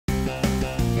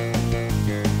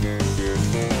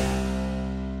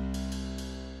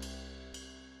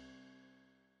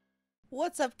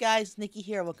What's up, guys? Nikki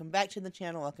here. Welcome back to the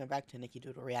channel. Welcome back to Nikki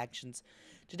Doodle Reactions.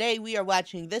 Today we are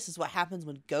watching This Is What Happens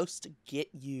When Ghosts Get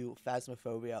You,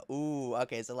 Phasmophobia. Ooh,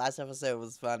 okay, so last episode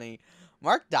was funny.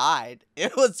 Mark died.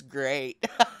 It was great.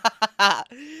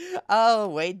 Oh,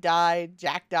 Wade died.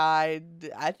 Jack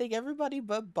died. I think everybody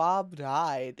but Bob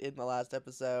died in the last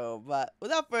episode. But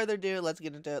without further ado, let's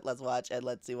get into it. Let's watch and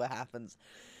let's see what happens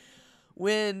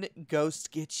when ghosts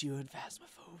get you in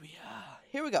Phasmophobia.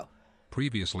 Here we go.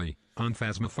 Previously on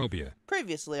Phasmophobia.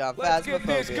 Previously on Let's Phasmophobia.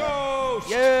 get this ghost!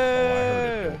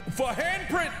 Yeah! For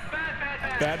handprint!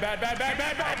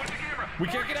 Bad. We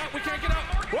can't get out, we can't get out!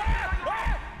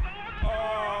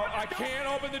 Oh, I can't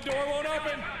open, the door won't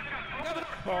open!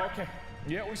 Oh, okay.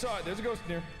 Yeah, we saw it. There's a ghost in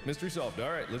here. Mystery solved. All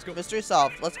right, let's go. Mystery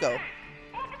solved. Let's go. Open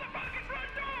the fucking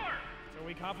front door! So are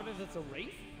we confident it's a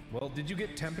wraith? Well, did you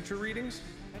get temperature readings?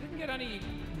 I didn't get any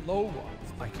low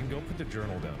ones. I can go put the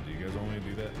journal down. Do you guys want me to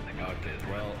do that? Okay,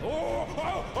 well.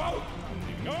 Oh!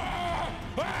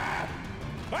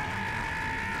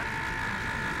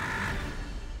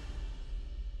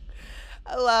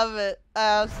 I love it.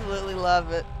 I absolutely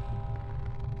love it.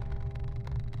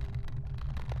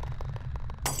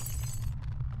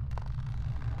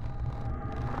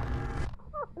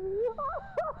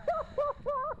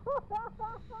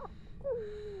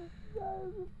 That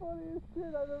is the funniest shit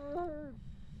I've ever heard.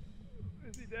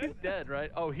 Is he dead? He's dead,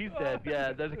 right? Oh, he's dead.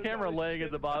 Yeah, there's a camera laying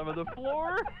at the bottom of the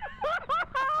floor.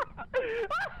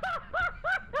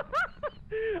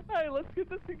 Hey, let's get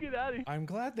this thing out of here. I'm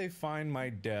glad they find my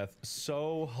death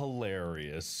so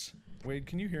hilarious. Wade,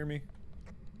 can you hear me?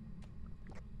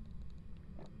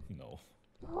 No.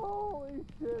 Holy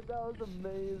shit, that was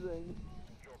amazing.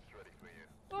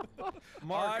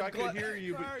 Mark, I can hear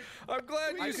you, but I'm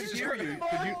glad you can hear you.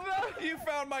 You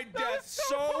found my death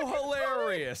so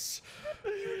hilarious.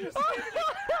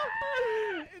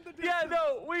 Yeah,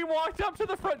 no, we walked up to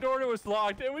the front door and it was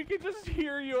locked, and we could just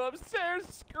hear you upstairs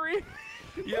scream.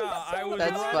 Yeah, I was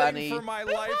That's running funny. for my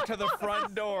life to the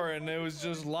front door, and it was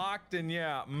just locked, and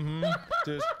yeah,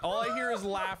 just all I hear is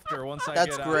laughter once I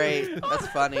That's get out. great. That's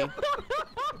funny.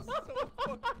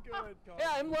 So fucking good, Carl.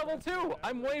 Yeah, I'm level 2.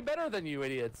 I'm way better than you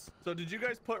idiots. So did you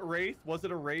guys put Wraith? Was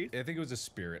it a Wraith? I think it was a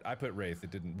spirit. I put Wraith.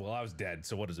 It didn't. Well, I was dead,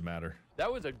 so what does it matter?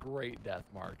 That was a great death,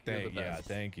 Mark. You're the best.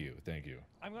 Thank you.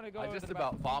 I'm gonna go. I to just the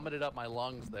about bathroom. vomited up my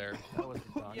lungs there. That was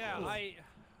fun. Yeah,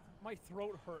 my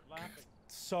throat hurt laughing.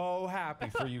 So happy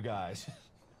for you guys.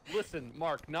 Listen,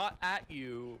 Mark, not at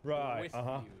you. Right, With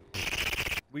you.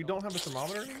 We don't have a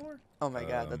thermometer anymore? Oh my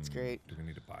god, that's great. Do we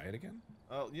need to buy it again?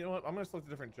 Oh, you know what? I'm gonna select a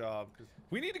different job because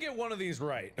We need to get one of these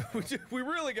right. We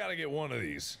really got to get one of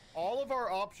these. all of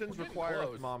our options We're getting require a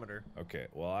close. thermometer. Okay,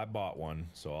 well, I bought one,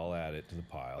 so I'll add it to the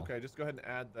pile. Okay, just go ahead and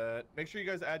add that. Make sure you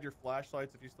guys add your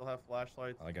flashlights if you still have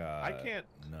flashlights. I got. I can't.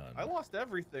 None. I lost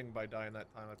everything by dying that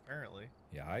time, apparently.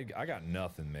 Yeah, I got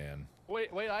nothing, man.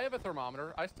 Wait, I have a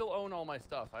thermometer. I still own all my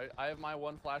stuff. I have my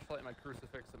one flashlight, my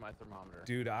crucifix, and my thermometer.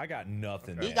 Dude, I got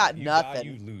nothing. He man. got You nothing.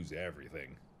 You lose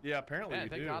everything. Yeah, apparently Man, you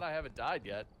thank do. God I haven't died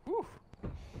yet. Whew.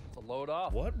 It's a load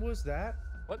off. What was that?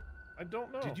 What? I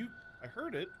don't know. Did you? I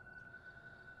heard it.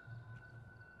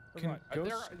 Can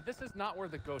ghosts- This is not where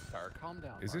the ghosts are. Calm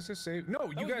down. Is Mark. this a save?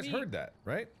 No, you was guys me. heard that,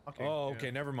 right? Okay, Oh, yeah.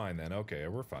 okay. Never mind then. Okay,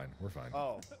 we're fine. We're fine.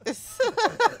 Oh. We're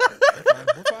fine.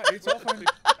 We're fine. It's all fine.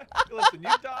 Listen, you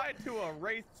died to a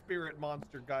wraith spirit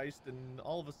monster geist, and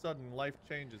all of a sudden life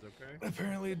changes. Okay.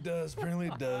 Apparently it does. Apparently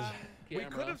it does. We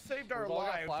Camera. could have saved our We've all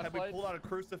got lives had we flashlights. pulled out a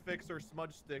crucifix or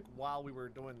smudge stick while we were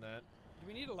doing that. Do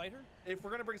we need a lighter? If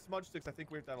we're gonna bring smudge sticks, I think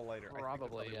we have to have a lighter. I think that's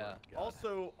Probably, how they yeah. work. God.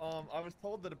 Also, I was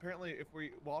told that apparently if we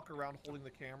walk around holding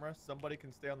the camera, somebody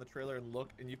can stay on the trailer and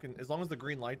look, and you can, as long as the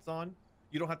green light's on,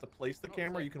 you don't have to place the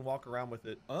camera. sick. You can walk around with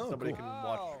it. Oh, somebody cool. can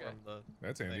watch Oh. from the.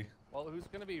 That's handy. Well, who's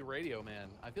gonna be Radio Man?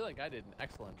 I feel like I did an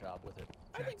excellent job with it.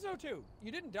 I think so too.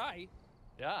 You didn't die.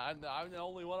 Yeah, I'm the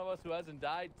only one of us who hasn't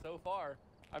died so far.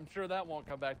 I'm sure that won't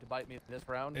come back to bite me this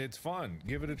round. It's fun.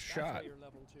 Give it a That's why shot. you're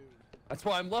level 2. That's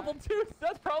why I'm level 2.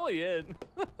 That's probably it.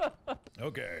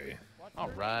 Okay. What's All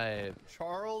your right.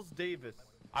 Charles Davis.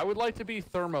 I would like to be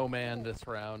Thermo Man this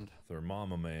round.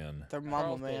 Thermama man. Thermama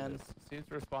Charles man. Davis seems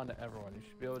to respond to everyone. You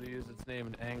should be able to use its name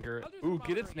in anger. I'll do Ooh, some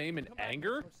get its monitoring. name in Come back and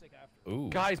anger? switch stick after. Ooh.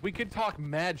 Guys, we could talk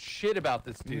mad shit about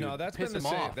this dude. No, that's Piss been the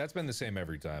him same. off. That's been the same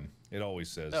every time. It always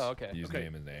says. Oh, okay. Use Okay.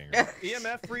 name in anger.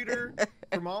 EMF reader,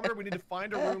 thermometer. We need to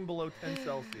find a room below 10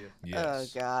 Celsius.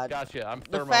 Yes. Oh god. Gotcha. I'm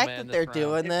The Thermo fact Man that this they're round.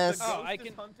 doing If this. the ghost Oh, I is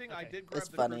can- hunting, I okay. did grab It's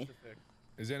the funny. crucifix.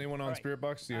 Is anyone on Alright. Spirit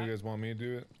Box? Do you guys want me to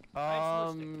do it?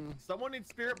 Someone needs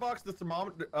spirit box. The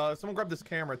thermometer. Someone grab this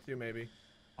camera too, maybe.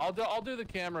 I'll do the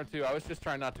camera too. I was just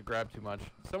trying not to grab too much.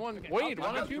 Someone, Okay, Wade, I'll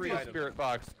why grab don't you 3 be a items. spirit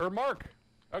box or Mark?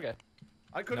 Okay.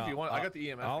 I could if you want. I got the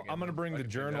EMF. I'm again, gonna bring I the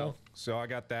can figure it journal, out. so I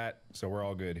got that. So we're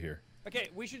all good here. Okay,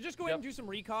 we should just go in and do some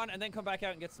recon and then come back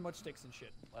out and get smudge sticks and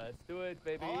shit. Let's do it,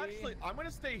 baby. I'm gonna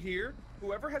stay here.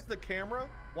 Whoever has the camera,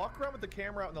 walk around with the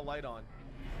camera out and the light on.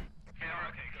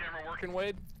 Camera working,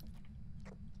 Wade?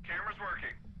 Camera's working.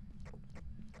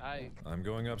 I'm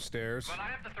going upstairs. But I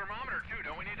have the thermometer too.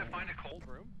 Don't we need to find a cold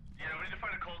room? Yeah, we need to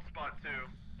find a cold spot too.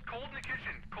 Cold in the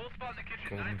kitchen. Cold spot in the kitchen.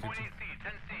 Cold in the 9.8 kitchen. C,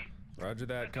 10 C. Roger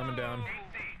that. Coming down. 8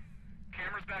 C.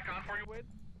 Camera's back on for you, Wade?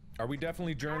 Are we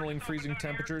definitely journaling freezing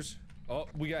temperatures? Oh,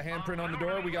 we got handprint on the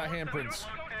door. We got handprints.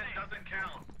 Below 10 doesn't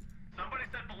count. Somebody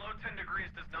said below 10 degrees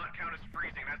does not count as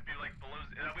freezing. That's be like below.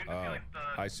 That would be like the.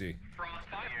 I see. Frost.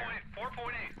 4.8.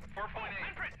 4.8.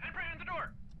 Handprint on the door.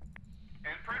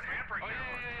 Handprint. Oh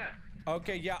yeah.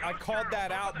 Okay, yeah, I called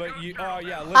that out, but you. Oh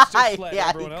yeah, let's just let Yeah,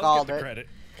 everyone he else called get the it. credit.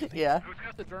 Yeah. Who's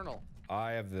got the journal?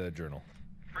 I have the journal.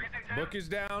 Freezing temp. Book is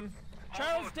down.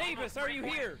 Charles Davis, are you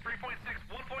here? 3.6,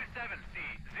 1.7 C.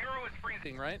 0 is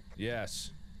freezing. Right?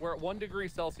 Yes. We're at 1 degree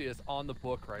Celsius on the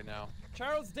book right now.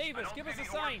 Charles Davis, give us a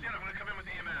sign. I'm gonna come in with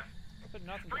EMF. But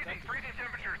nothing but Freezing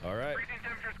temperatures. All right. Freezing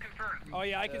temperatures confirmed. Oh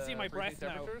yeah, I can see my freezing breath now.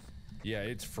 temperatures? Yeah,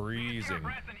 it's freezing.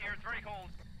 Breath in here. It's very cold.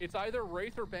 It's either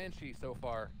Wraith or Banshee so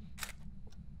far.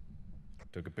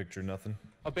 Took a picture, nothing.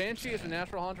 A Banshee is a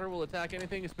natural hunter, will attack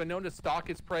anything. It's been known to stalk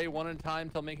its prey one at a time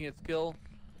until making its kill.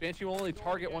 Banshee will only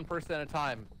target one person at a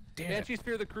time. Damn it. Banshees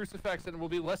fear the crucifix and will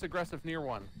be less aggressive near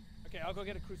one. Okay, I'll go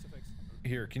get a crucifix.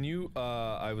 Here, can you?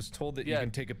 I was told that you Yeah.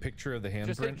 can take a picture of the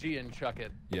Just hit handprint. G and chuck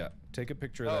it. Yeah, take a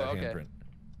picture of Oh, that okay. handprint.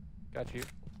 Got you.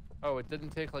 Oh, it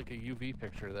didn't take like a UV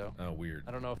picture though. Oh, weird.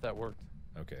 I don't know if that worked.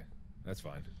 Okay, that's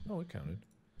fine. Oh, it counted.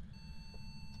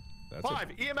 That's 5.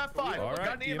 EMF 5. All right,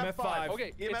 Got an EMF 5.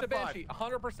 Okay, it's EMF a Banshee.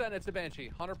 100% it's a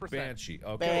Banshee. 100%. Banshee.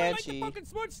 Okay. Where do I light Banshee. the fucking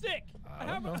smudge stick? I I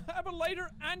don't know. have a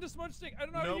lighter and a smudge stick. I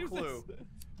don't know how No to use clue. this.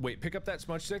 Wait, pick up that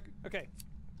smudge stick. Okay.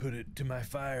 Put it to my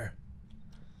fire.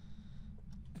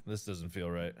 This doesn't feel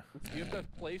right. You have to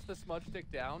place the smudge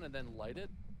stick down and then light it.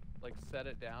 Like set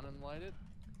it down and light it.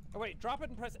 Oh wait, drop it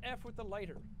and press F with the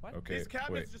lighter. What? Okay. These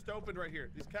cabinets wait. just opened right here.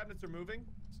 These cabinets are moving.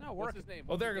 It's not What's working. his name?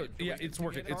 Oh, there it What's goes. his Yeah, name? it's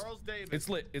working. It's, Charles Davis. it's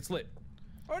lit. It's lit.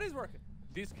 Oh, it is working.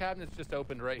 These cabinets just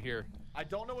opened right here. I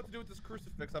don't know what to do with this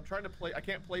crucifix. I'm trying to play. I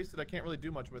can't place it. I can't really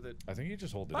do much with it. I think you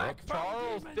just hold it Fuck. up.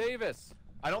 Charles Davis.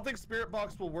 I don't think Spirit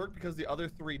Box will work because the other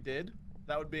 3 did.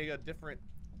 That would be a different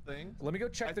thing. Let me go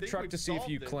check I the think truck we've to see if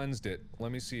you solved it. cleansed it.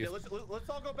 Let me see Yeah, if. let's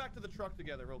all go back to the truck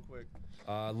together real quick.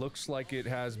 Looks like it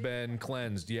has been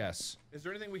cleansed. Yes. Is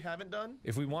there anything we haven't done?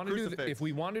 If we want to do, Crucifix. if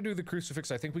we want to do the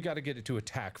crucifix, I think we got to get it to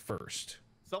attack first.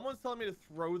 Someone's telling me to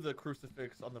throw the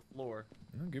crucifix on the floor.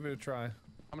 Give it a try. I'm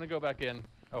gonna go back in.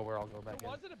 Oh, where I'll go back in.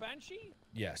 Was it a banshee?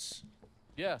 Yes,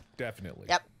 Yeah. definitely.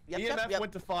 Yep. Yep. EMF Yep. Yep.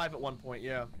 went to 5 at one point.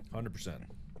 Yeah. 100%.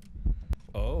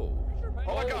 Oh. Sure, banshee.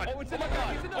 Oh my God. Oh, it's in the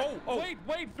gun. It's in the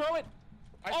Wait, throw it.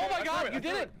 Oh my God, you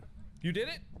did it. You did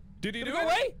it? Did he do Go it?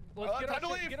 away. Let's get our time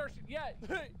to shit. leave. Get our shit. Yeah.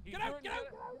 Get out. Get out.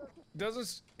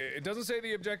 It doesn't say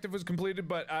the objective was completed,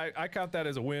 but I count that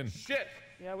as a win. Shit.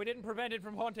 Yeah, we didn't prevent it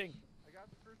from haunting. I got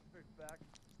the crucifix back.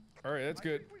 All right, that's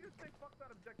good. We just say fuck that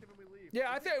objective and we leave.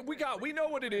 Yeah, I think we know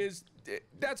what it is.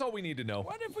 That's all we need to know.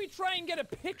 What if we try and get a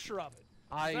picture of it?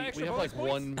 We extra have bonus like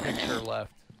points? one picture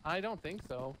left. I don't think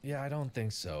so. Yeah, I don't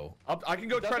think so. I can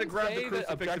go try to Doesn't grab the say that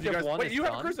crucifix if you objective guys. one Wait, is you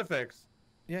have a done? crucifix.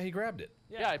 Yeah, he grabbed it.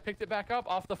 Yeah, I picked it back up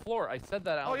off the floor. I said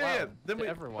that out Oh yeah, yeah. loud Then to we.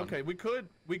 everyone. Okay, we could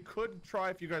try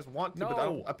if you guys want to. But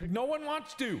No, I picked. no one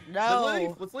wants to.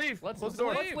 No. Let's leave. Let's Close the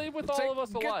door. leave with Let's all of us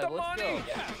get alive. the Let's money. go.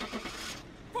 Yeah.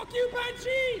 Fuck you,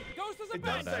 banshee. Ghost is a It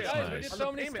does banshee. say That's Guys, we nice. did on so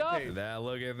the many payment stuff. page.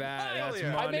 Look at that. Hell That's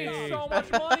yeah. I money. made so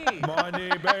much money. Money,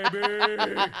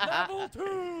 baby. Level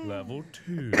 2. Level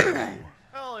 2.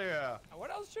 Hell yeah.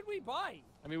 What else should we buy?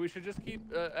 I mean, we should just keep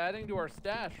adding to our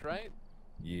stash, right?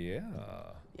 Yeah.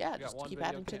 Yeah, We got just one keep video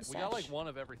adding to the We got like stash. one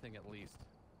of everything at least.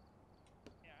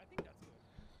 Yeah, I think that's good.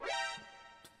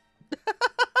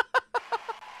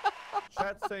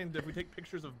 Chat's saying that if we take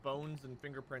pictures of bones and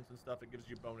fingerprints and stuff, it gives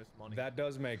you bonus money. That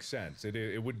does make sense.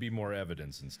 It would be more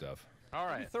evidence and stuff. All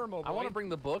right. Thermo I want boy. to bring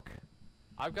the book.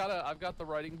 I've got the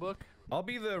writing book. I'll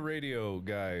be the radio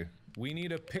guy. We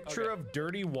need a picture Okay. of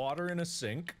dirty water in a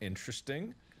sink.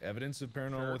 Interesting. Evidence of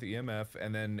paranormal with EMF,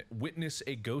 and then witness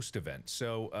a ghost event.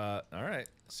 So, all right,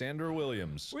 Sandra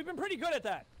Williams. We've been pretty good at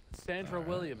that. Sandra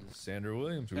Williams. Sandra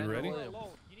Williams, we Sandra ready? Williams. Alone.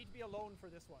 You need to be alone for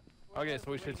this one. Okay, so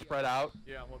we should spread out.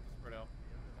 Yeah, we'll have to spread out.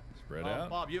 Spread out.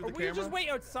 Bob, you have Or the we camera. just wait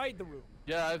outside the room.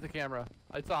 Yeah, I have the camera.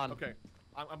 It's on. Okay,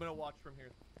 I'm gonna watch from here.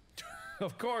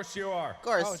 Of course you are. Of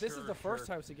course. Oh, this is the first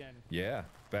house again. Yeah,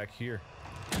 back here.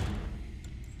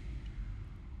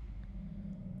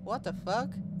 What the fuck?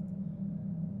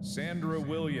 Sandra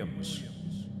Williams,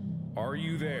 are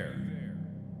you there?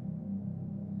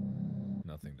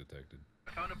 Nothing detected.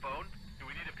 I found a bone. Do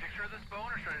we need a picture of this bone,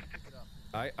 or should I just pick it up?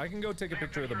 I can go take a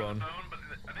picture of the bone. But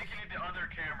I think you need the other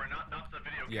camera, not the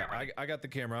video Yeah, camera. I got the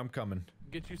camera. I'm coming.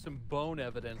 Get you some bone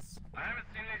evidence. I haven't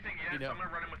seen anything yet, You know- so I'm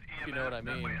gonna run in with EMF. you know what I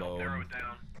That mean. way it'll narrow Bone. it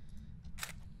down.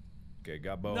 Okay,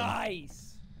 got bone.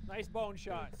 Nice. Nice bone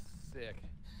shot. Sick.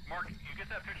 Mark, you get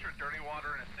that picture of dirty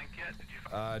water in a sink yet? Did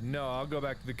you No, I'll go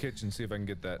back to the kitchen, see if I can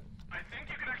get that. I think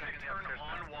you can actually turn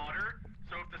on water.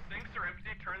 So if the sinks are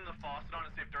empty, turn the faucet on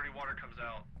and see if dirty water comes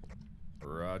out.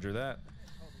 Roger that.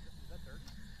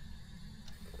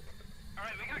 All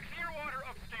right, we got clear water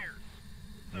upstairs.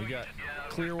 We got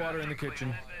clear water in the kitchen.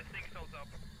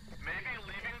 Maybe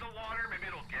leaving the water, maybe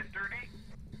it'll get dirty.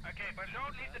 Okay, but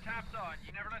don't leave the taps on.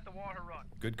 You never let the water run.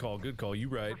 Good call, good call. You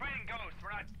right. We're fighting ghosts.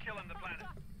 We're not killing the planet.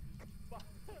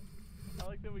 I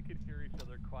like that we could hear each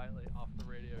other quietly off the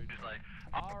radio. He's like,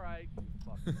 All right.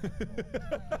 Fuck.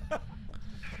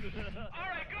 all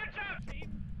right, good job,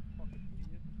 team. Fucking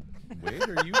idiot.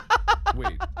 Wade, are you?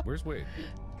 Wait, where's Wade?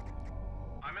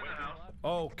 I'm in the house.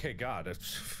 Okay, God,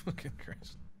 it's fucking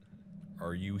Christ.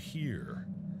 Are you here?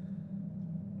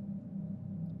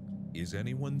 Is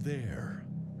anyone there?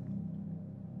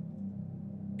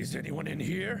 Is anyone in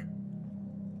here?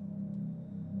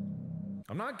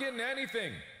 I'm not getting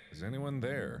anything. Is anyone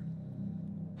there?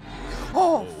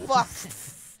 Oh, fuck.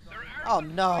 There Oh, are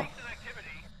some no. spikes in activity.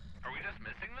 Are we just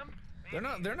missing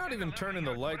them? They're not even turning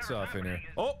the lights off in here.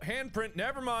 Oh, handprint.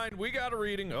 Never mind. We got a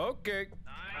reading. Okay.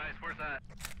 Nice. Where's that?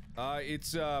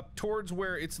 It's towards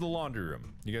where it's the laundry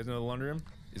room. You guys know the laundry room?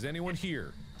 Is anyone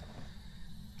here?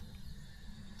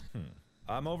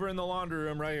 I'm over in the laundry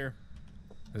room right here.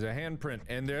 There's a handprint,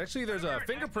 and there's a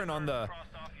fingerprint on the.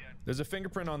 Crossed off yet. There's a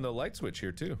fingerprint on the light switch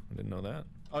here too. I didn't know that.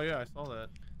 Oh yeah, I saw that.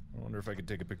 I wonder if I could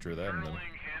take a picture of that. And then, Journaling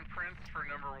handprints for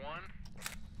number 1.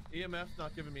 EMF's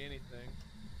not giving me anything.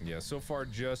 yeah, so far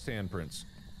just handprints.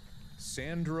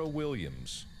 Sandra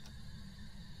Williams.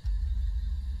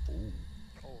 Ooh.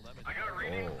 Oh, that makes I got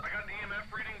readings. Oh. I got an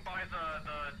EMF reading by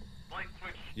the light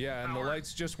switch. Yeah, and the power.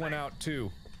 lights just went out too.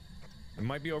 It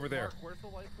might be over there. Mark, where's the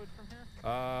light switch from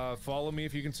here? Follow me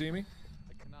if you can see me.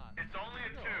 I cannot. It's only a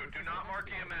 2. Do not mark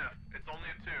EMF. It's only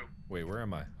a 2. Wait, where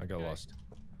am I? I got Okay. lost.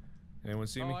 Anyone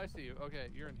see Oh, me? I see you. Okay,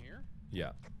 you're in here?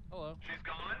 Yeah. Hello. She's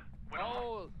gone. Went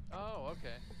off. Oh,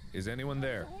 okay. Is anyone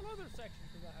there? There's a whole other section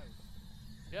to the house.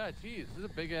 Yeah, geez, this is a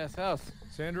big ass house.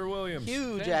 Sandra Williams.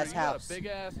 Huge Sandra, ass you got house. a big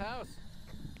ass house.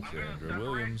 I'm gonna Sandra separate.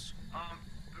 Williams.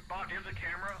 Bob, do you have the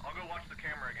camera? I'll go watch the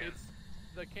camera again. It's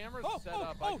the camera's Oh, set oh,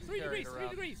 up. I oh, can 3 carry degrees, it 3 around.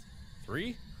 degrees.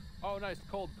 3? Oh, nice.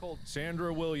 Cold.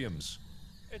 Sandra Williams.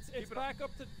 It's back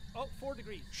up to 4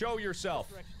 degrees. Show yourself.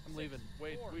 Direction. I'm leaving.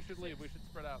 Wait, 4, we should leave. We should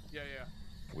spread out. Yeah.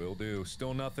 Will do.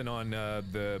 Still nothing on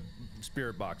the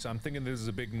spirit box. I'm thinking this is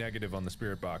a big negative on the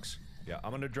spirit box. Yeah,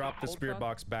 I'm gonna drop the Hold spirit on.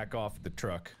 box back off the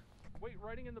truck. Wait,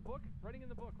 writing in the book? Writing in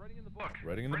the book. Writing in the book?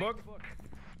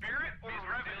 Spirit or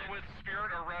revenant? With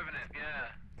spirit or revenant,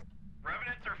 yeah.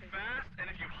 Revenants are fast, and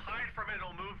if you hide from it,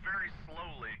 it'll move very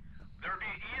slowly. There would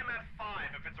be EMF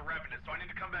 5 if it's a revenant, so I need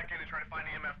to come back in and try to find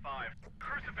EMF 5.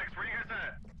 Crucifix, where you guys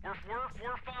at? We're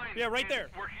fine. Yeah, right there.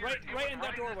 We're here. Right in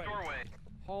that this doorway.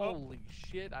 Holy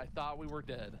shit! I thought we were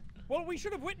dead. Well, we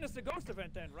should have witnessed the ghost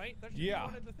event then, right? That should be Yeah.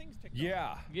 one of the things ticked off.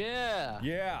 Yeah. Yeah.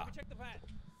 Yeah. Let me check the van.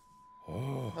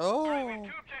 Oh. Alright, we have Oh.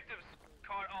 2 objectives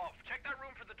caught off. Check that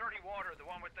room for the dirty water, the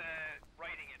one with the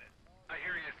writing in it. I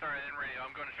hear you. Sorry, I didn't radio.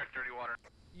 I'm going to check dirty water.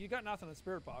 You got nothing in the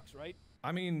spirit box, right?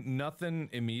 I mean, nothing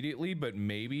immediately, but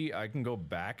maybe I can go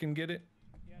back and get it.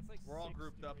 Yeah, it's like We're all 6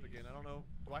 grouped up degrees. again. I don't know.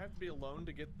 Do I have to be alone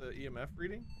to get the EMF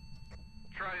reading?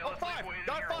 Try. Oh, Let's 5! wait in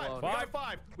Got here. 5! alone. We got a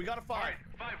 5! We got a 5! Alright,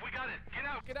 5. We got it. Get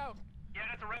out. Get out. Yeah,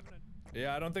 that's a revenant.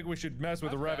 Yeah, I don't think we should mess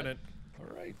with a That's bad. revenant.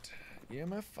 All right.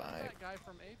 EMF 5. That guy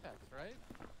from Apex, right?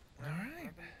 All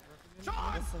right.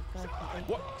 Sean!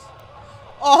 What?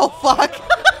 Oh, fuck.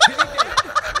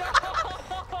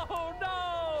 Oh no!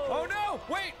 Oh no!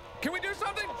 Wait! Can we do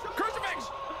something? Crucifix!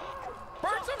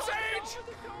 Burn some sage!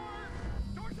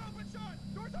 Door's open, Sean!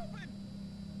 Door's open!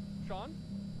 Sean?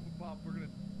 Bob,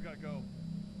 we gotta go.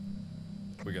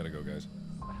 We gotta go, guys.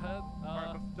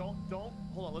 Alright, but don't,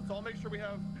 hold on. Let's all make sure we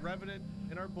have Revenant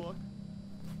in our book.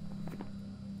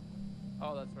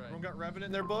 Oh, that's right. Everyone got Revenant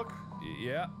in their book?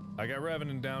 Yeah, I got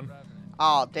Revenant down. Revenant.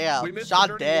 Oh, damn. We missed the Sean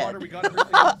dirty dead. water. We got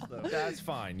everything else, though. That's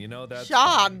fine, you know, that's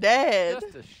Sean fine. dead.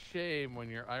 Just a shame when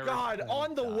you're Irish. God, and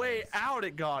on the way dies. out,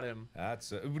 it got him. That's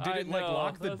did I it like know,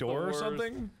 lock the that's door or worst.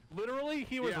 something? Literally,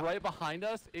 he was Yeah. right behind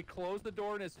us. It closed the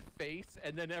door in his face,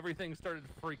 and then everything started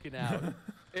freaking out.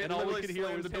 And all we literally could hear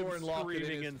slammed was the door him and locked it in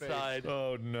screaming his face. inside.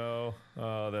 Oh no.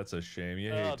 Oh, that's a shame.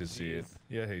 You hate Oh, to see it. jeez.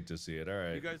 You hate to see it. All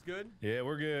right. You guys good? Yeah,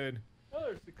 we're good.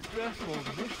 Another successful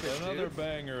mission, Another dude.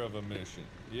 banger of a mission.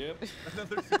 Yep.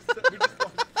 Another success. We just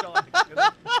lost Sean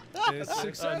again. It's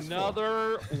successful.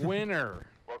 Another winner.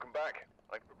 Welcome back.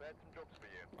 I prepared some jobs for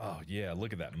you. Oh yeah,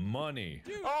 look at that money.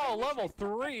 Dude, Oh, level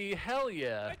 3. Hell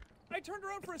yeah. I turned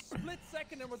around for a split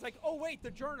second and was like, oh wait,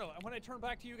 the journal. And when I turned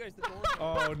back to you guys, the door.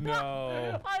 Oh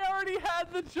no. I already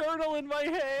had the journal in my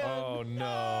hand. Oh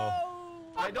no.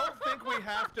 I don't think we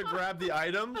have to grab the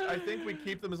item. I think we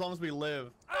keep them as long as we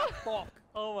live. Ah, fuck.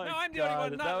 Oh my god. No, I'm the only one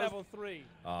that not was- level 3.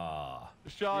 Ah.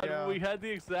 Sean, Yeah. we had the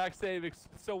exact same.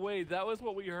 So wait, that was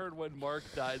what we heard when Mark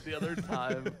died the other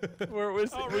time. Where it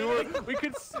was, Oh, we really?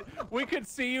 we could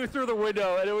see you through the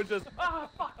window, and it was just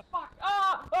fuck, fuck.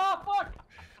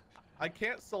 I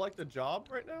can't select a job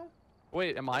right now.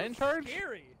 Wait, am I in charge?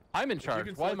 Scary. I'm in You charge.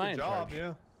 can Why select am I a in job, charge?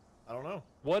 Yeah. I don't know.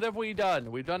 What have we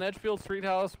done? We've done Edgefield Street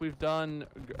House. We've done.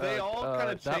 They all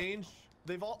kind of that- change.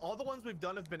 They've all the ones we've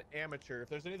done have been amateur. If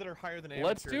there's any that are higher than amateur,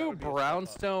 Let's that do would be a step up.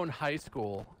 Brownstone High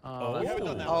School. We haven't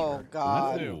done that Oh one.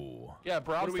 God. Ooh. Yeah, do we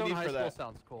Brownstone need High for School that?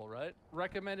 sounds cool, right?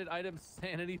 Recommended items: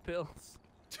 sanity pills.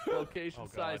 Location Oh,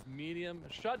 size God. medium.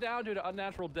 Shut down due to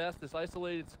unnatural death. This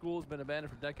isolated school has been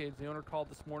abandoned for decades. The owner called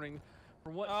this morning.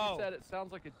 From what Oh. she said, it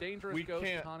sounds like a dangerous We ghost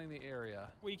can't- haunting the area.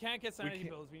 We can't get sanity can't-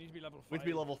 pills. We need to be level 5. We have to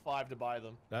be level 5 to buy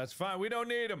them. That's fine. We don't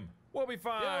need them. We'll be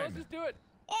fine. Yeah, let's just do it.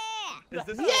 Is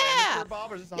this Yeah. amateur,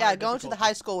 Bob, or is this a Yeah, higher going to the difficulty?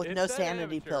 high school with It's no an sanity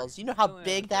amateur. pills. You know how Still an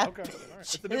big amateur. that Okay, all right.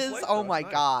 bitch It's a new is? place, Oh though. my It's nice.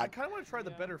 I god. kind of want to try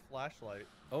the Yeah. better flashlight.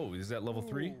 Oh, is that level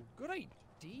 3? Ooh, good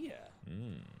idea.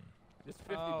 It's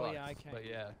 50 Oh, bucks. yeah, I can't But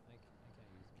use yeah. it. I can't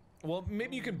use Well,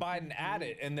 maybe you can buy it and add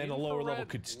it, and then a lower level Infrared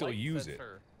could still light use it.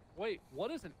 sensor. Wait, what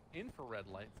is an infrared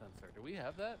light sensor? Do we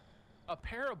have that? A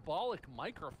parabolic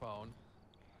microphone.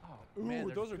 Oh Ooh, man,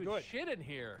 there's those are good. shit in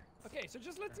here. it. Okay, so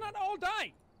just let's not all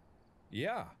die.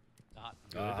 Yeah. Not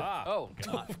good. Aha. Oh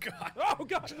god. Oh god. Oh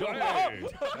god. Hey.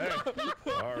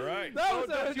 Hey. All right. That Oh, was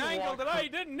don't an you angle walk that I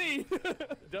didn't need.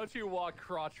 Don't you walk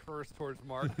crotch first towards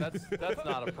Mark. That's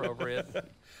not appropriate.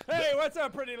 Hey, what's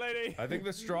up, pretty lady? I think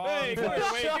the strong. Hey, come here,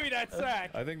 wait, give me that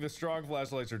sack. I think the strong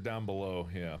flashlights are down below.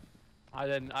 Yeah. I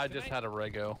didn't. I just had a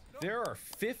rego. There are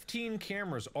 15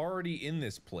 cameras already in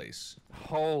this place.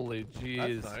 Holy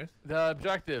jeez. nice. The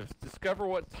objectives: discover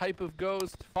what type of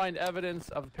ghost, find evidence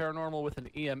of paranormal with an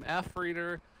EMF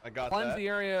reader, I got cleanse that. the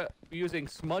area using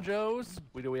smudgos.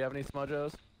 Do we have any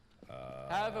smudgos?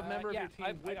 Have a member yeah, of your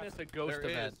I team got witness some. a ghost There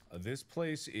event. is. This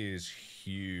place is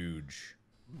huge.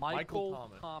 Michael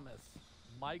Thomas. Thomas.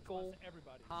 Michael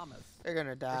Everybody. Thomas. They're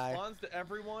gonna die. Responds to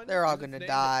everyone. They're all Use his gonna name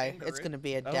die. anger It's it. gonna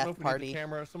be a I don't know death if we need the party.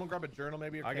 camera. Someone grab a journal,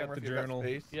 maybe. Or I got camera the if you've got journal.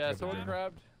 space. Yeah, Good someone job.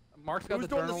 grabbed. Mark's got Who's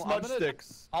the doing the journal. smudge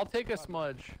sticks? I'll take a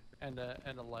smudge and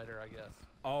a lighter, I guess.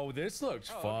 Oh, this looks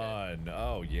Oh, fun.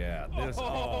 Oh yeah. This.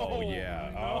 Oh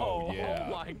yeah. Oh no. yeah.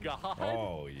 Oh my god.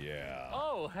 Oh yeah.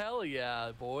 Oh hell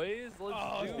yeah, boys! Let's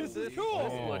Oh, do this this. is cool.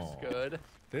 This looks good.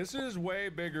 This is way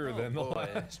bigger Oh, than the boy.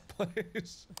 last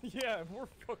place. Yeah, we're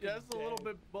fucking Yeah, it's a little dead.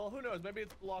 bit. Well, who knows? Maybe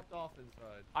it's blocked off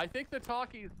inside. I think the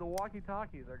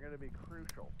walkie-talkies are going to be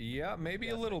crucial. Yeah, maybe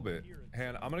a little bit.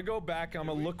 Han, I'm gonna go back. I'm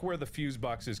gonna look where the fuse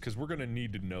box is because we're gonna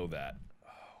need to know that. Oh,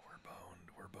 we're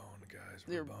boned. We're boned, guys.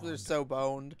 We're boned. They're so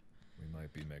boned. We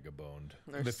might be mega boned.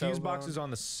 They're The so fuse box boned. is on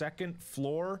the second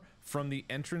floor. From the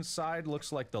entrance side,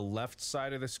 looks like the left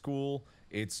side of the school.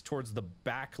 It's towards the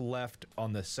back left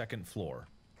on the second floor.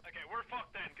 Okay, we're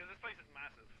fucked then, because this place is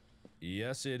massive.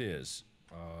 Yes, it is.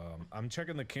 I'm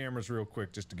checking the cameras real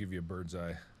quick just to give you a bird's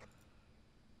eye.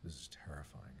 This is terrifying.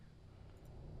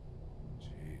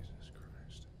 Jesus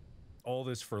Christ. All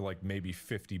this for like maybe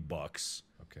 50 bucks.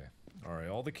 Okay. All right,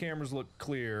 all the cameras look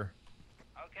clear.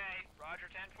 Okay, Roger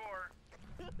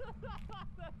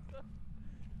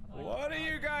 10-4. What are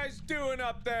you guys doing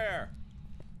up there?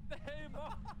 Hey,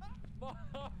 Mark! What?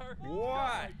 Oh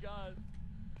my God!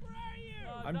 Where are you?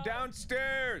 I'm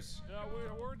downstairs. No,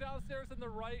 we're downstairs in the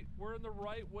right. We're in the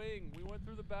right wing. We went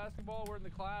through the basketball. We're in the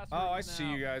class. Oh, I see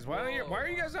you guys. Why are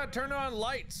you guys not turning on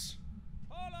lights?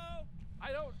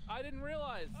 Hello. I didn't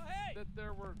realize Oh, hey. that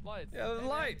there were lights. Yeah, the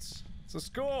lights. It's a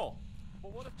school.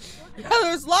 But what if Yeah,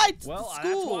 there's lights Well, at that's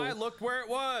the school. why I looked where it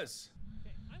was.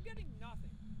 Okay, I'm getting nothing.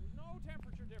 There's no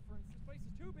temperature difference. This place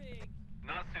is too big.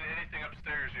 Not seen anything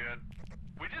upstairs yet.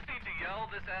 We just need to yell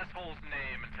this asshole's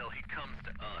name until he comes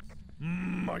to us.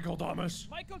 Michael Thomas.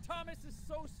 Michael Thomas is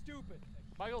so stupid.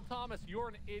 Michael Thomas, you're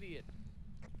an idiot.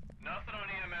 Nothing on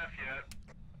EMF yet.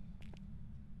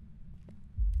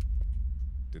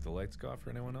 Did the lights go off for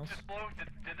anyone else? Just blow. Did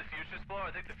the fuse just blow?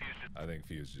 I think the fuse just. I think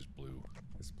fuse just blew.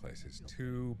 This place is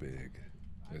too big.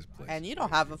 This place And you is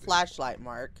don't have a creepy. flashlight,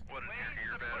 Mark. What an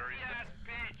your battery? Yes,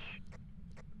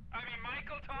 bitch. I mean,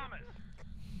 Michael Thomas.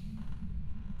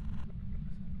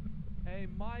 Hey,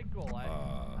 Michael,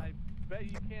 I bet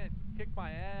you can't kick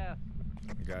my ass.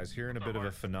 Guys, hearing a bit of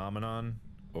a phenomenon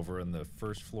over in the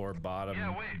first floor bottom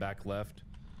wait. back left.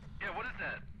 Yeah, what is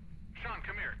that? Sean,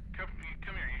 come here. Come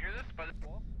here. You hear this? By the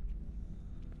wall?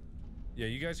 Yeah,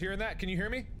 you guys hearing that? Can you hear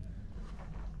me?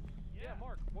 Yeah,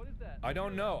 Mark, what is that? I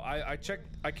don't know. I checked.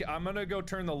 I'm gonna go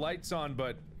turn the lights on,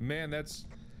 but man, that's.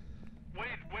 Wait.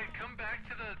 Come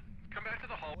back to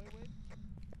the hall.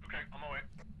 Okay, on my way.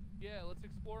 Yeah, let's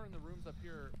explore in the rooms up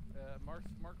here. Mark,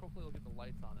 hopefully will get the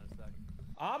lights on in a sec.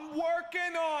 I'm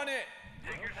working on it.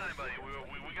 Take your time, buddy.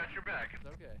 We got your back. It's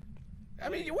okay. I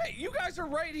mean, wait. You guys are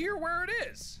right here where it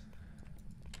is.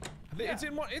 It's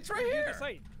in one. It's right here.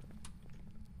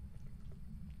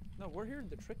 No, we're hearing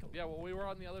the trickle. Yeah, well, we were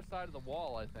on the other side of the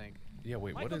wall, I think. Yeah.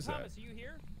 Wait. Michael What is Thomas, that? are you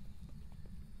here?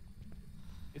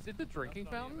 Is it the drinking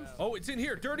fountains? Oh, it's in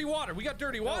here. Dirty water. We got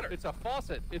dirty water. No, it's a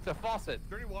faucet. It's a faucet.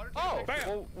 Dirty water. Oh, Bam.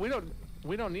 well,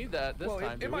 we don't need that this Well,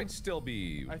 time. it do we? might still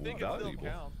be I think it valuable. still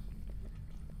counts.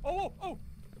 Oh!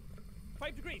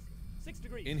 5 degrees. 6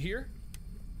 degrees. In here,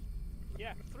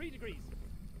 Yeah, 3 degrees.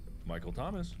 Michael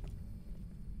Thomas.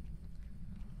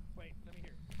 Wait, let me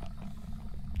hear.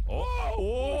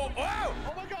 Oh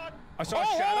Oh my God! I saw a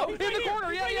shadow. in the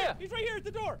corner. Yeah. He's right here at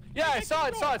the door. Yeah, I He's saw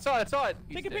next it. to the door. Saw it.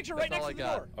 Take a picture right next to the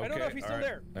door. I don't know if he's still all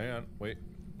right. there. Hang on, wait.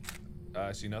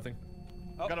 I see nothing.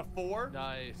 Got a 4.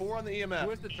 Nice. 4 on the EMF.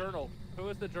 Who is the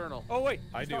journal? Oh wait.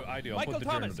 I do. Stop. I'll Michael put the Thomas,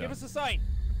 journal down. give us a sign.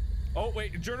 Oh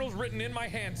wait, journal's written in my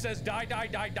hand. Says die.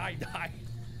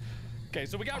 Okay,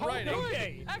 so we got writing.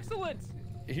 Okay. Excellent.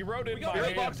 He wrote in We my got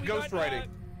hand. box ghostwriting.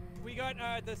 We got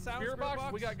the sound Spirit box.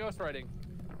 We got ghostwriting.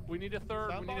 We need a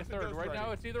third. Sound We need a box and third. Right ghostwriting.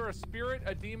 now, it's either a spirit,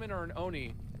 a demon, or an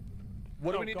oni.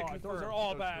 What do Oh we need God, to confirm? those are all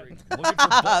Those bad. three. Looking for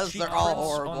butt Those cheek are all prints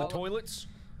on the horrible. toilets.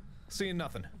 Seeing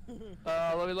nothing.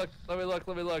 Let me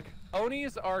look.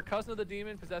 Onis are cousin of the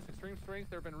demon, possess extreme strength.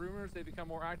 There have been rumors they become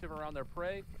more active around their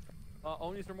prey.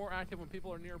 Onis are more active when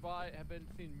people are nearby, have been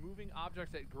seen moving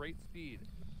objects at great speed.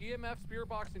 EMF, spirit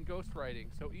box, and ghost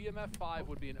writing. So EMF 5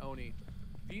 would be an Oni.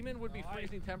 Demon would be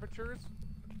freezing temperatures.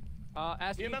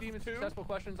 Asking EMF demons 2? successful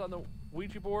questions on the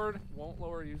Ouija board won't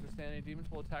lower user standing. Demons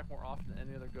will attack more often than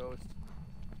any other ghost.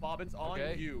 Bob, it's on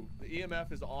Okay. you. The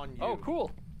EMF is on you. Oh,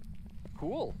 cool.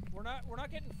 Cool. We're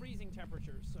not getting freezing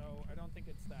temperatures, so I don't think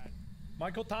it's that.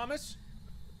 Michael Thomas.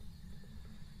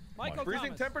 Michael Freezing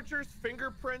Thomas. temperatures,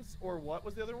 fingerprints, or what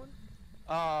was the other one?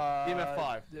 EMF EMF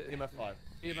 5. EMF 5.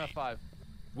 EMF 5.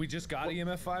 We just got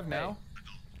EMF 5 now.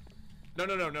 No.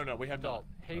 We have Adult. not.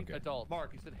 Hate Okay. adult.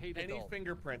 Mark, you said hate Any adult.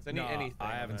 fingerprints? No, Anything? I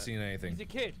on haven't that? seen anything. He's a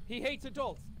kid. He hates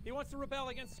adults. He wants to rebel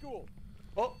against school.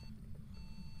 Oh.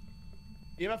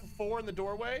 EMF 4 in the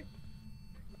doorway.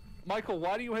 Michael,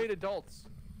 why do you hate adults?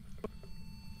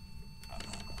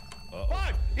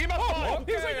 5. EMF 5.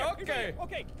 He's right there. He's right okay. there.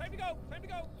 Okay, time to go.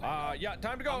 Yeah,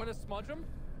 time to I'm go. gonna smudge him.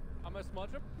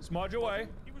 Smudge away.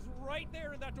 He was right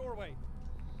there in that doorway.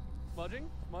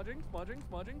 Smudging. Smudging.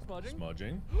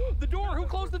 The door! Who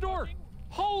closed the door?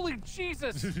 Holy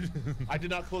Jesus! I did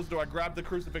not close the door. I grabbed the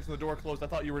crucifix and the door closed. I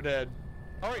thought you were dead.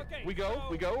 All right, Okay, we go. so-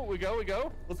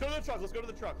 Let's go to the truck. Let's go to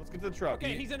the truck. Let's get to the truck.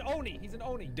 Okay, he's an Oni.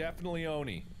 Definitely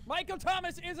Oni. Michael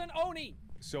Thomas is an Oni.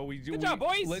 So we do. Good job,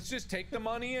 boys. Let's just take the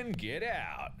money and get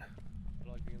out. I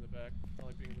like being in the back.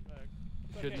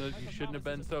 You shouldn't have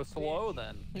been so slow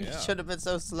then. You Yeah. should have been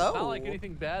so slow. Not like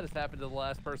anything bad has happened to the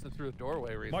last person through the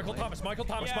doorway recently. Michael Thomas. Yeah. Michael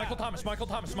Thomas. Michael Thomas. Michael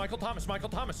Thomas. Michael Thomas. Michael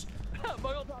Thomas.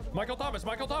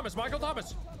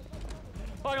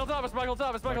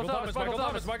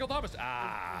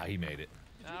 Ah, he made it.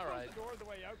 All right. The door the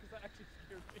way out because that actually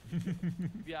scared me.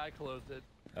 Yeah, I closed it.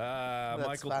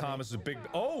 Michael funny. Thomas is a big.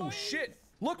 Oh shit!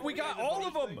 Look, we got all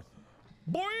of them.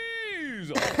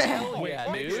 Boys! Wait,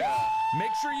 yeah, make dude.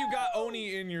 sure you got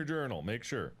Oni in your journal. Make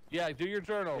sure. Yeah, do your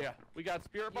journal. Yeah. We got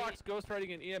spirit box, ghost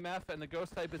writing, and EMF, and the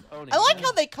ghost type is Oni. I like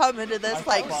how they come into this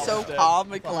like Bob so is dead.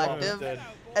 calm and Bob is collective, dead.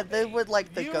 and then when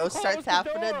like the You ghost starts closed the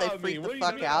happening, door they on me. freak What the are you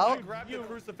fuck doing? I out. grabbed the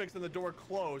crucifix and the door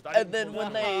closed. And then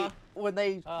when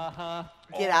they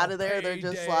get out of there, they're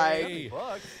just like, Payday.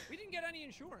 We didn't get any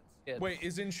insurance. Wait,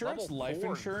 is insurance level life 4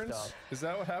 and insurance? stuff. Is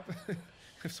that what happened?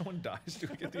 If someone dies, do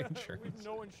we get the We insurance? have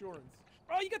no insurance.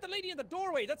 Oh, you got the lady in the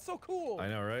doorway. That's so cool. I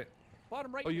know, right?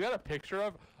 Bottom right. Oh, you got a picture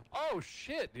of? Oh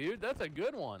shit, dude, that's a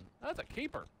good one. That's a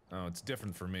keeper. Oh, it's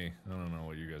different for me. I don't know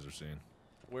what you guys are seeing.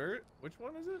 Where? Which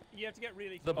one is it? You have to get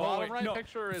really. The Oh, bottom wait, right no,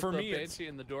 picture is for the me it's- banshee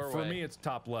in the doorway. For me, it's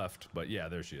top left, but yeah,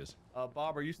 there she is.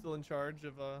 Bob, are you still in charge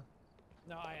of?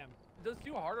 No, I am. Let's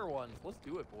do harder ones. Let's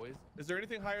do it, boys. Is there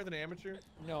anything higher than amateur?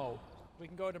 No. We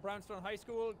can go to Brownstone High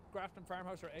School, Grafton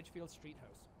Farmhouse, or Edgefield Street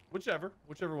House. Whichever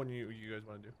one you guys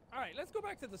want to do. All right, let's go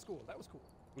back to the school. That was cool.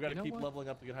 We got to You know keep what? leveling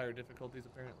up to get higher difficulties,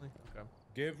 apparently.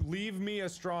 Okay. Leave me a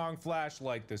strong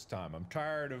flashlight this time. I'm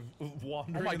tired of Oh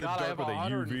wandering my in the god, I dark have with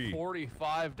a UV.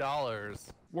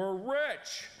 $145. We're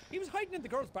rich. He was hiding in the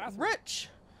girls' bathroom. Rich.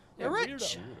 Yeah, They're weirdo.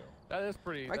 rich. That is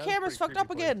pretty. My that is a camera's pretty fucked up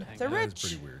creepy place again. to hang They're out. That is rich.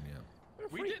 pretty weird, yeah.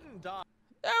 We didn't die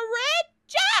They're rich.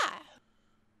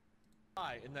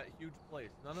 in that huge place.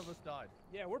 None of us died.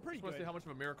 Yeah, we're pretty Just want to good. see how much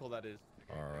of a miracle that is.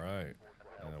 All right.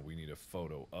 We need a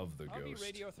photo of the I'll be ghost.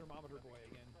 radio thermometer boy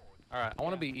again. All right, I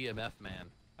want to be EMF man.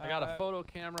 I got a Uh, photo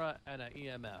camera and an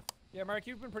EMF. Yeah, Mark,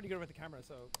 you've been pretty good with the camera,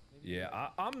 so. maybe you Yeah, can-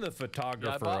 I'm the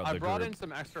photographer Yeah, of I the brought group. in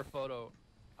some extra photo.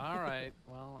 All right,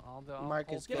 well, I'll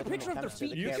Mark is Get a getting picture of their attached to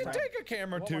the feet. You can camera. take a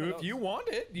camera Want one too of if you those? want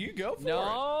it. You go for it.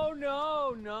 No,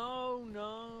 no,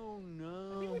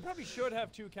 I think we probably should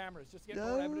have 2 cameras just to get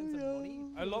more evidence of money.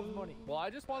 I love money. Well,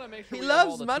 I just want to make sure He we have all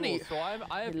loves the money. tools. So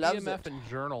I have He loves EMF it. and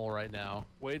journal right now.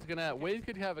 Wade could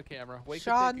have a camera. Wade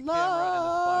Sean could take a camera and a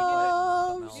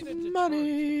loves spotlight. Need a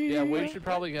money. Yeah, Wade should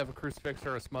probably have a crucifix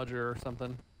or a smudger or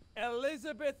something.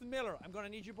 Elizabeth Miller. I'm gonna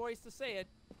need you boys to say it.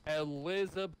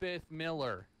 Elizabeth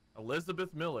Miller.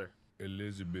 Elizabeth Miller.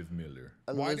 Elizabeth Miller.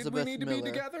 Why did we Elizabeth need to be Miller.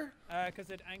 together? Because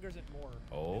it angers it more.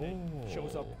 Oh. And it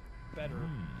shows up better.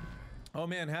 Oh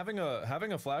man, having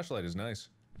a flashlight is nice.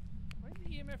 Why does the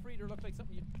EMF reader look like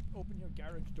something you open your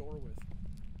garage door with?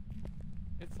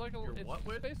 It's like Your it's what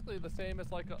with? basically the same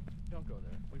as like a. Don't go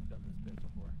there. We've done this bit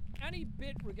before. Any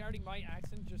bit regarding my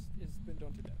accent just has been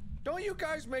done to death. Don't you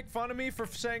guys make fun of me for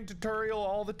saying tutorial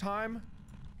all the time?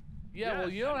 Yeah, well,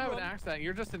 Yes, you don't have an everyone- accent.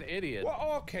 You're just an idiot.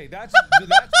 Well, okay, that's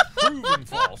proven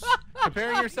false.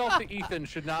 Comparing yourself to Ethan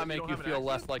should not make don't you have an feel accent?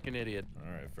 less like an idiot.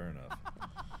 All right, fair enough.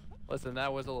 Listen,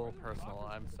 that was a little personal.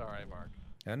 I'm sorry, Mark.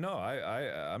 And no,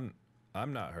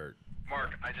 I'm not hurt.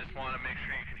 Mark, I just want to make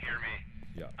sure you can hear me.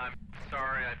 Yeah. I'm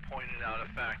sorry I pointed out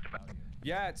a fact about you.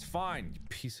 Yeah, it's fine. You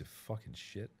piece of fucking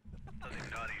shit. Doesn't even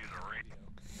know how to use a radio.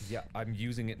 Yeah, I'm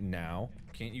using it now.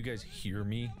 Can't you guys hear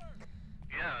me?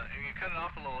 Yeah, and you cut it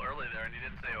off a little early there, and you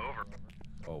didn't say over.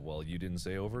 Oh, well, you didn't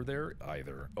say over there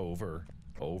either. Over.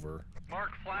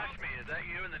 Mark, flash me. Is that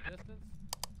you in the Distance?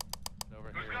 Over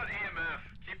Who's here. got EMF?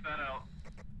 Keep that out.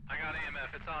 I got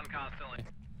EMF. It's on constantly.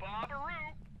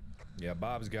 Bobbaroo. Yeah,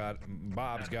 Bob's got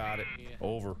it. me.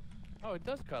 Over. Oh, it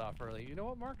does cut off early. You know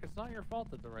what, Mark? It's not your fault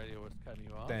that the radio was cutting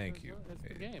you off. Thank It's you. It's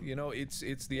the game. You know, it's the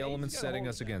Yeah, you elements just gotta setting hold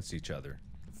us it down. against each other.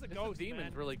 It's the This ghost, demon's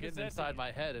man. really It's getting possessing inside me.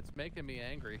 my head. It's making me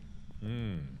angry.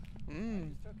 Mm.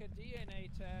 Just took a DNA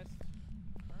test.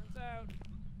 Turns out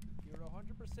you're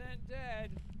 100%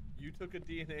 dead. You took a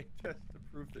DNA test to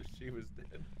prove that she was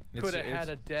dead. Could have had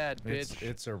a dad, bitch.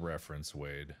 It's a reference,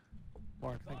 Wade.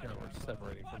 Mark, thank God we're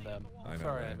separating from them. I know,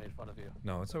 Sorry I man. made fun of you.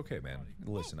 No, it's okay, man.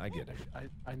 Listen, I get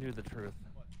it. I knew the truth.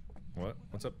 What?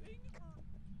 What's up?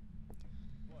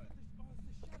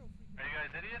 Are you guys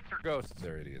idiots or Ghosts.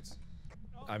 They're idiots.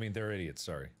 I mean, they're idiots.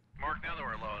 Sorry. Mark? Now that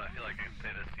we're alone, I feel like I can say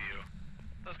this to you.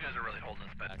 Those guys are really holding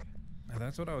us back. And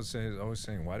that's what I was saying. I was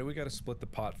saying, why do we got to split the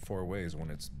pot 4 ways when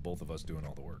it's both of us doing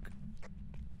all the work?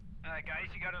 Guys,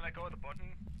 you gotta let go of the button.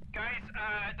 Guys,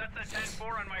 that's a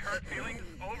 10-4 on my hurt feelings.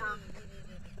 Over.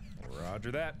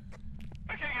 Roger that.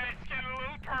 Okay, guys, it's getting a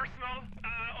little personal.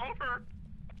 Over.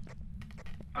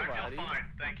 I feel Alrighty. fine,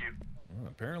 thank you. Well,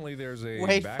 apparently, there's a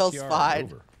Wade feels backyard fine.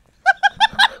 over.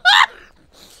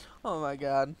 Oh my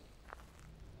god.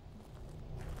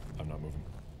 I'm not moving.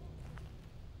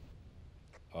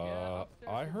 upstairs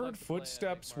I was heard like the play, I think,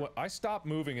 footsteps. Mark. I stopped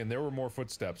moving, and there were more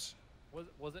footsteps.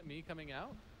 Was it me coming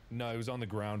out? No, it was on the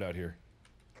ground out here.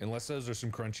 Unless those are some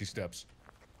crunchy steps.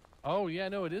 Oh yeah,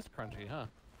 no, it is crunchy, huh?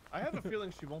 I have a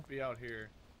feeling she won't be out here.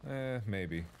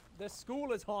 Maybe. The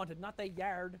school is haunted, not the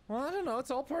yard. Well, I don't know.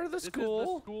 It's all part of the This is the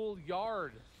school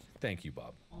yard. Thank you,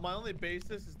 Bob. My only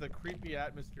basis is the creepy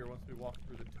atmosphere once we walk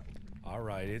through the door. All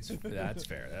right, that's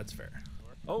fair. That's fair.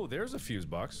 Oh, there's a fuse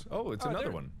box. Oh, it's Oh, another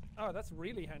there- one. Oh, that's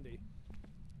really handy.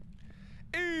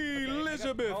 Okay,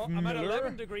 Elizabeth I'm at Miller.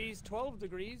 11 degrees, 12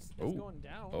 degrees. It's Oh. going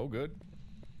down. Oh, good.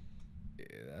 Yeah,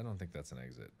 I don't think that's an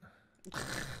exit.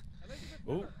 Elizabeth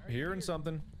Oh, Miller, are you hearing here?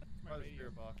 something. By the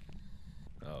spirit box.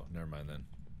 Oh, never mind then.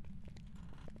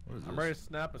 What is I'm ready this? to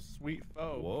snap a sweet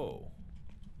foe. Whoa.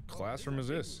 Classroom is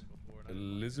this?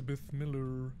 Elizabeth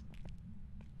Miller.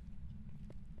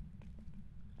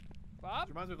 Bob? It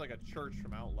reminds me of like a church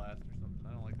from Outlast or something.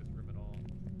 I don't like this room at all.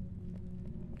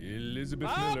 Elizabeth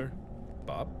Bob? Miller.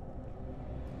 Bob?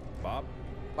 Bob?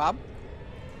 Bob?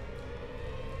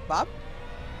 Bob?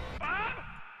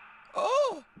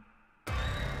 Oh!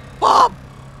 Bob!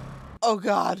 Oh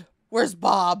god. Where's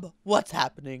Bob? What's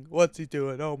happening? What's he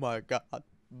doing? Oh my god.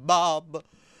 Bob.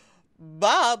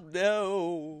 Bob,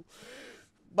 no.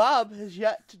 Bob has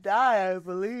yet to die, I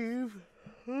believe.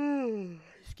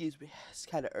 Excuse me. It's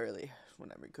kind of early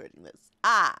when I'm recording this.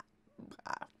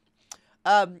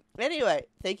 Anyway,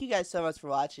 thank you guys so much for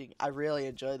watching. I really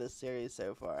enjoy this series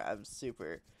so far. I'm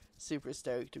super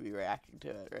stoked to be reacting to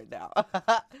it right now.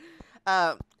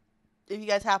 If you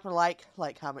guys happen to like,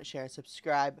 comment, share, and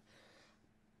subscribe.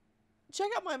 Check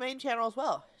out my main channel as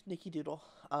well, Nikki Doodle.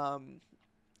 Thank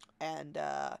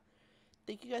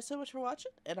you guys so much for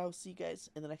watching, and I will see you guys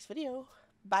in the next video.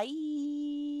 Bye!